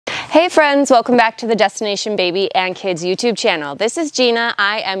Hey friends, welcome back to the Destination Baby and Kids YouTube channel. This is Gina,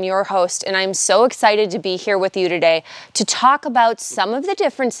 I am your host, and I'm so excited to be here with you today to talk about some of the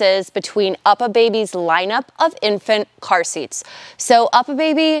differences between UppaBaby's lineup of infant car seats. So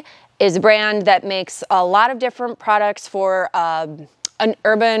UppaBaby is a brand that makes a lot of different products for an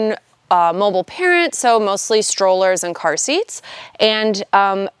urban mobile parent, so mostly strollers and car seats. And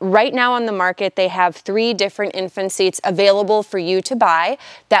right now on the market, they have 3 different infant seats available for you to buy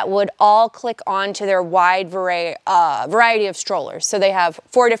that would all click on to their wide variety of strollers. So they have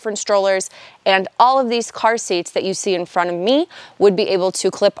 4 different strollers, and all of these car seats that you see in front of me would be able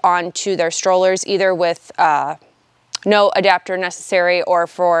to clip on to their strollers, either with no adapter necessary, or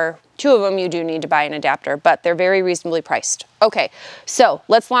for 2 of them you do need to buy an adapter, but they're very reasonably priced. Okay, so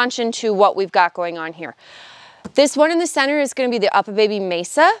let's launch into what we've got going on here. This one in the center is going to be the UppaBaby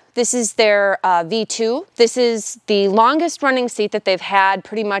Mesa. This is their V2. This is the longest running seat that they've had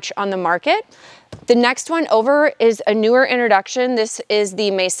pretty much on the market. The next one over is a newer introduction. This is the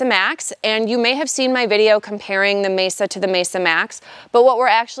Mesa Max, and you may have seen my video comparing the Mesa to the Mesa Max, but what we're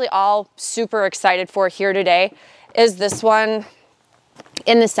actually all super excited for here today is this one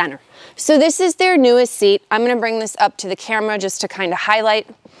in the center. So this is their newest seat. I'm going to bring this up to the camera just to kind of highlight.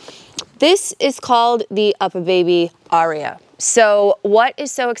 This is called the UppaBaby ARIA. So what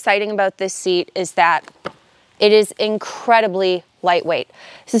is so exciting about this seat is that it is incredibly lightweight.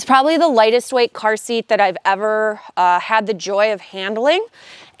 This is probably the lightest weight car seat that I've ever had the joy of handling.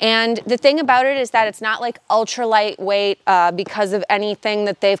 And the thing about it is that it's not like ultra lightweight because of anything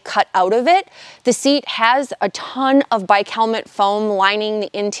that they've cut out of it. The seat has a ton of bike helmet foam lining the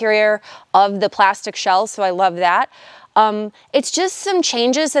interior of the plastic shell, so I love that. It's just some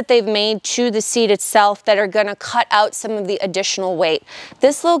changes that they've made to the seat itself that are gonna cut out some of the additional weight.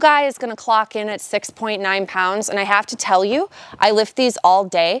 This little guy is gonna clock in at 6.9 pounds, and I have to tell you, I lift these all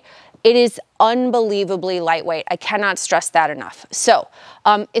day. It is unbelievably lightweight. I cannot stress that enough. So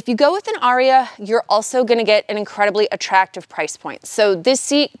if you go with an ARIA, you're also gonna get an incredibly attractive price point. So this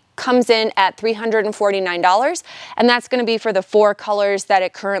seat comes in at $349, and that's gonna be for the 4 colors that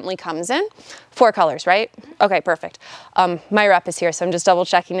it currently comes in. 4 colors, right? Okay, perfect. My rep is here, so I'm just double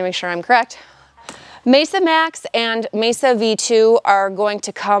checking to make sure I'm correct. Mesa Max and Mesa V2 are going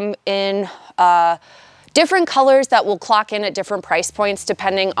to come in different colors that will clock in at different price points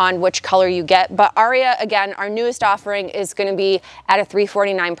depending on which color you get. But ARIA, again, our newest offering is going to be at a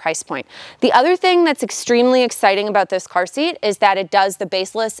 $349 price point. The other thing that's extremely exciting about this car seat is that it does the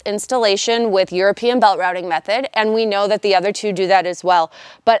baseless installation with European belt routing method, and we know that the other 2 do that as well.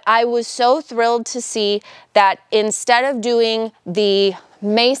 But I was so thrilled to see that instead of doing the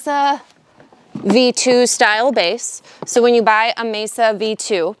Mesa V2 style base, so when you buy a Mesa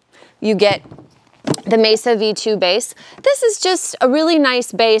V2, you get the Mesa V2 base. This is just a really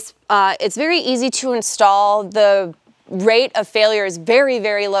nice base. It's very easy to install. The rate of failure is very,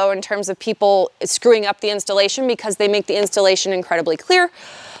 very low in terms of people screwing up the installation because they make the installation incredibly clear.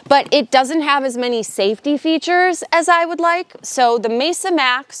 But it doesn't have as many safety features as I would like. So the Mesa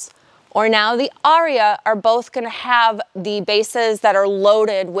Max, or now the ARIA, are both going to have the bases that are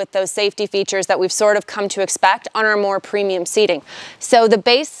loaded with those safety features that we've sort of come to expect on our more premium seating. So the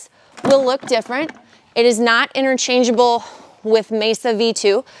base will look different. It is not interchangeable with Mesa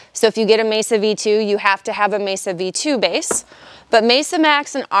V2. So if you get a Mesa V2, you have to have a Mesa V2 base. But Mesa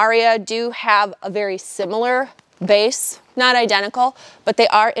Max and ARIA do have a very similar base, not identical, but they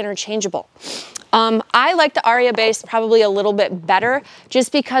are interchangeable. I like the ARIA base probably a little bit better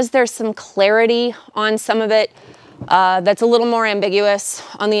just because there's some clarity on some of it that's a little more ambiguous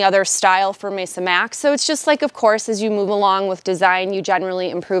on the other style for Mesa Max. So it's just like, of course, as you move along with design, you generally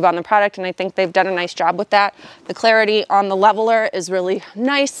improve on the product, and I think they've done a nice job with that. The clarity on the leveler is really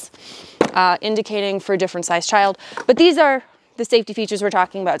nice, indicating for a different size child. But these are the safety features we're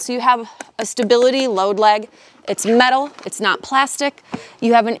talking about. So you have a stability load leg. It's metal, it's not plastic.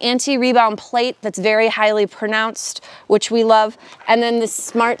 You have an anti-rebound plate that's very highly pronounced, which we love. And then the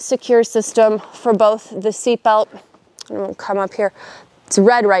smart secure system for both the seatbelt. We'll come up here. It's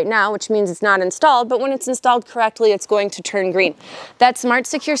red right now, which means it's not installed, but when it's installed correctly, it's going to turn green. That smart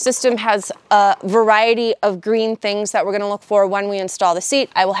secure system has a variety of green things that we're going to look for when we install the seat.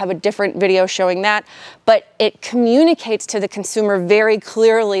 I will have a different video showing that, but it communicates to the consumer very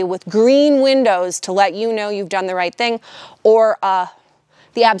clearly with green windows to let you know you've done the right thing, or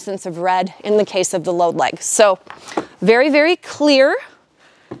the absence of red in the case of the load leg. So very, very clear.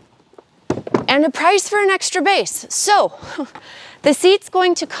 And a price for an extra base. So the seat's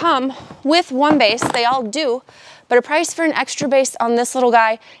going to come with 1 base, they all do, but a price for an extra base on this little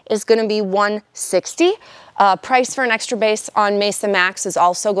guy is going to be $160. Price for an extra base on Mesa Max is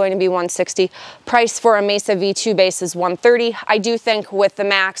also going to be $160. Price for a Mesa V2 base is $130. I do think with the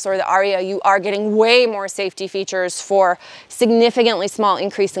Max or the Aria, you are getting way more safety features for significantly small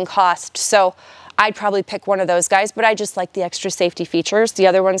increase in cost. So I'd probably pick one of those guys, but I just like the extra safety features. The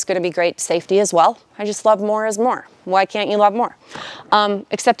other one's gonna be great safety as well. I just love more is more. Why can't you love more?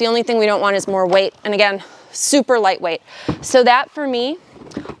 Except the only thing we don't want is more weight. And again, super lightweight. So that for me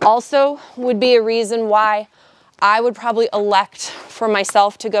also would be a reason why I would probably elect for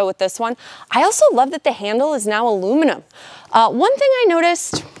myself to go with this one. I also love that the handle is now aluminum. One thing I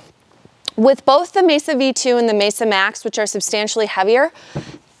noticed with both the Mesa V2 and the Mesa Max, which are substantially heavier,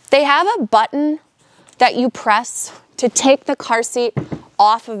 they have a button that you press to take the car seat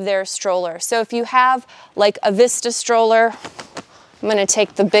off of their stroller. So if you have like a Vista stroller, I'm gonna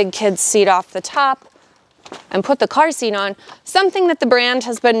take the big kid's seat off the top and put the car seat on. Something that the brand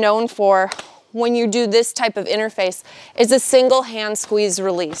has been known for when you do this type of interface is a single hand squeeze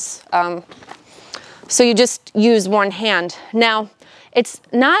release. So you just use one hand. Now, it's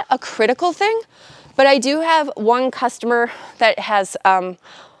not a critical thing, but I do have one customer that has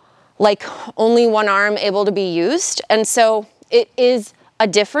like only one arm able to be used. And so it is a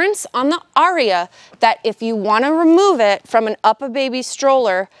difference on the Aria that if you want to remove it from an UppaBaby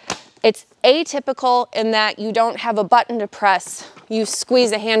stroller, it's atypical in that you don't have a button to press. You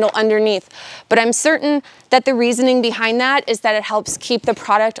squeeze a handle underneath. But I'm certain that the reasoning behind that is that it helps keep the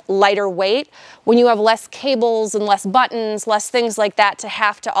product lighter weight. When you have less cables and less buttons, less things like that to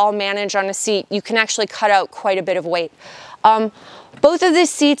have to all manage on a seat, you can actually cut out quite a bit of weight. Both of these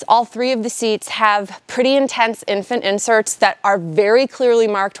seats, all three of the seats, have pretty intense infant inserts that are very clearly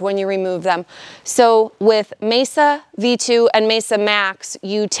marked when you remove them. So with Mesa V2 and Mesa Max,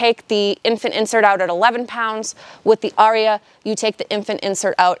 you take the infant insert out at 11 pounds. With the Aria, you take the infant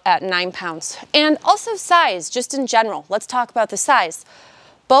insert out at 9 pounds. And also size, just in general. Let's talk about the size.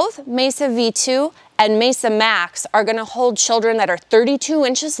 Both Mesa V2 and Mesa Max are going to hold children that are 32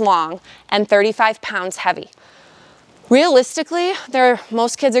 inches long and 35 pounds heavy. Realistically,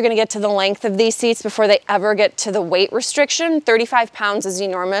 most kids are going to get to the length of these seats before they ever get to the weight restriction. 35 pounds is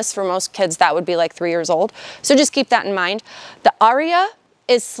enormous. For most kids, that would be like 3 years old. So just keep that in mind. The Aria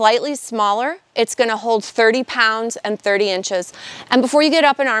is slightly smaller. It's going to hold 30 pounds and 30 inches. And before you get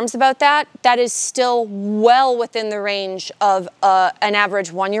up in arms about that, that is still well within the range of an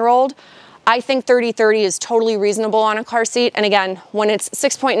average 1-year-old. I think 30-30 is totally reasonable on a car seat. And again, when it's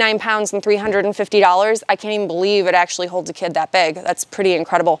 6.9 pounds and $350, I can't even believe it actually holds a kid that big. That's pretty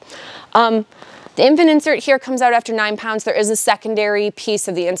incredible. The infant insert here comes out after 9 pounds. There is a secondary piece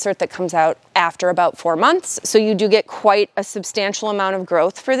of the insert that comes out after about 4 months. So you do get quite a substantial amount of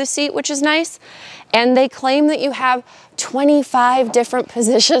growth for the seat, which is nice. And they claim that you have 25 different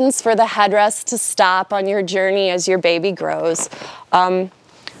positions for the headrest to stop on your journey as your baby grows.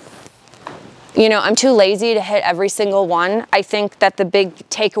 You know, I'm too lazy to hit every single one. I think that the big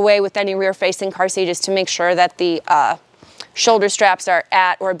takeaway with any rear-facing car seat is to make sure that the shoulder straps are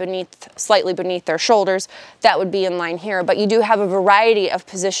at or beneath, slightly beneath their shoulders. That would be in line here. But you do have a variety of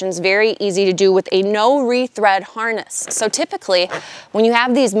positions, very easy to do with a no rethread harness. So typically, when you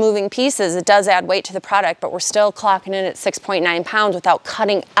have these moving pieces, it does add weight to the product, but we're still clocking in at 6.9 pounds without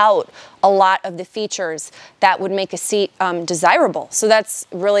cutting out a lot of the features that would make a seat desirable. So that's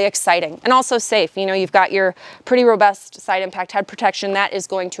really exciting and also safe. You know, you've got your pretty robust side impact head protection. That is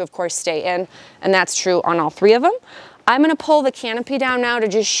going to, of course, stay in, and that's true on all three of them. I'm going to pull the canopy down now to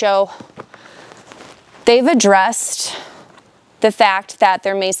just show they've addressed the fact that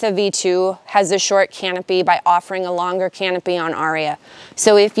their Mesa V2 has a short canopy by offering a longer canopy on Aria.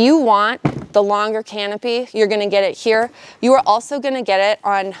 So if you want the longer canopy, you're going to get it here. You are also going to get it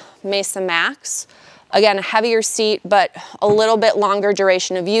on Mesa Max. Again, a heavier seat, but a little bit longer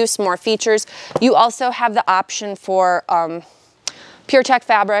duration of use, more features. You also have the option for PureTech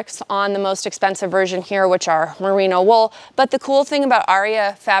fabrics on the most expensive version here, which are merino wool. But the cool thing about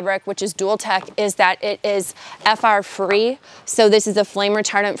Aria fabric, which is dual tech, is that it is FR free. So this is a flame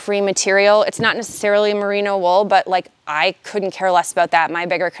retardant free material. It's not necessarily merino wool, but like I couldn't care less about that. My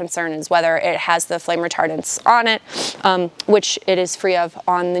bigger concern is whether it has the flame retardants on it, which it is free of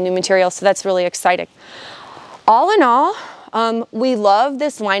on the new material. So that's really exciting. All in all, we love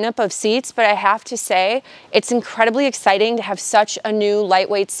this lineup of seats, but I have to say it's incredibly exciting to have such a new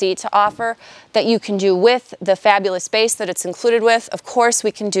lightweight seat to offer that you can do with the fabulous base that it's included with. Of course,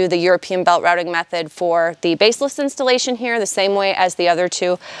 we can do the European belt routing method for the baseless installation here, the same way as the other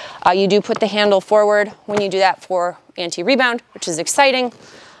two. You do put the handle forward when you do that for anti-rebound, which is exciting.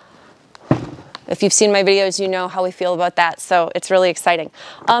 If you've seen my videos, you know how we feel about that, so it's really exciting.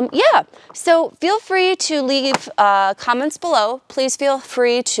 Yeah, so feel free to leave comments below. Please feel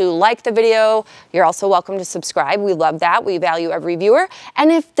free to like the video. You're also welcome to subscribe. We love that. We value every viewer.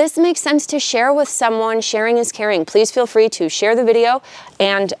 And if this makes sense to share with someone, sharing is caring. Please feel free to share the video.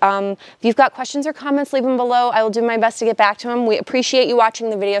 And if you've got questions or comments, leave them below. I will do my best to get back to them. We appreciate you watching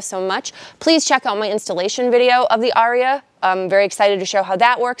the video so much. Please check out my installation video of the Aria. I'm very excited to show how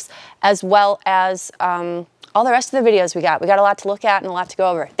that works, as well as all the rest of the videos we got. We got a lot to look at and a lot to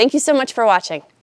go over. Thank you so much for watching.